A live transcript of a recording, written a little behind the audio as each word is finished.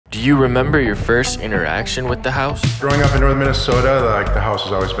you remember your first interaction with the house? Growing up in Northern Minnesota, the house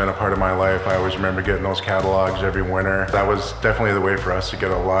has always been a part of my life. I always remember getting those catalogs every winter. That was definitely the way for us to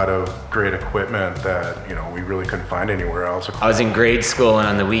get a lot of great equipment that, we really couldn't find anywhere else. I was in grade school, and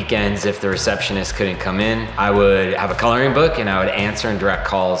on the weekends, if the receptionist couldn't come in, I would have a coloring book and I would answer and direct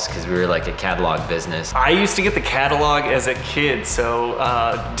calls because we were like a catalog business. I used to get the catalog as a kid, so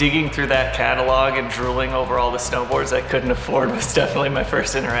digging through that catalog and drooling over all the snowboards I couldn't afford was definitely my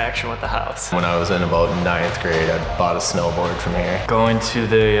first interaction with the house. When I was in about 9th grade, I bought a snowboard from here. Going to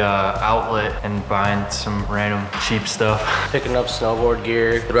the outlet and buying some random cheap stuff. Picking up snowboard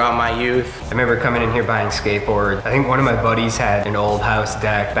gear throughout my youth. I remember coming in here buying skateboards. I think one of my buddies had an old house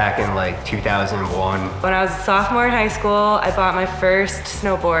deck back in like 2001. When I was a sophomore in high school, I bought my first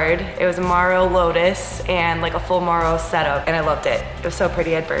snowboard. It was a Morrow Lotus and like a full Morrow setup, and I loved it. It was so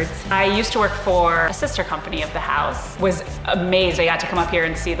pretty, it had birds. I used to work for a sister company of the house. Was amazed I got to come up here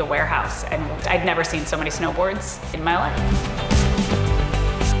and see the warehouse, and I'd never seen so many snowboards in my life.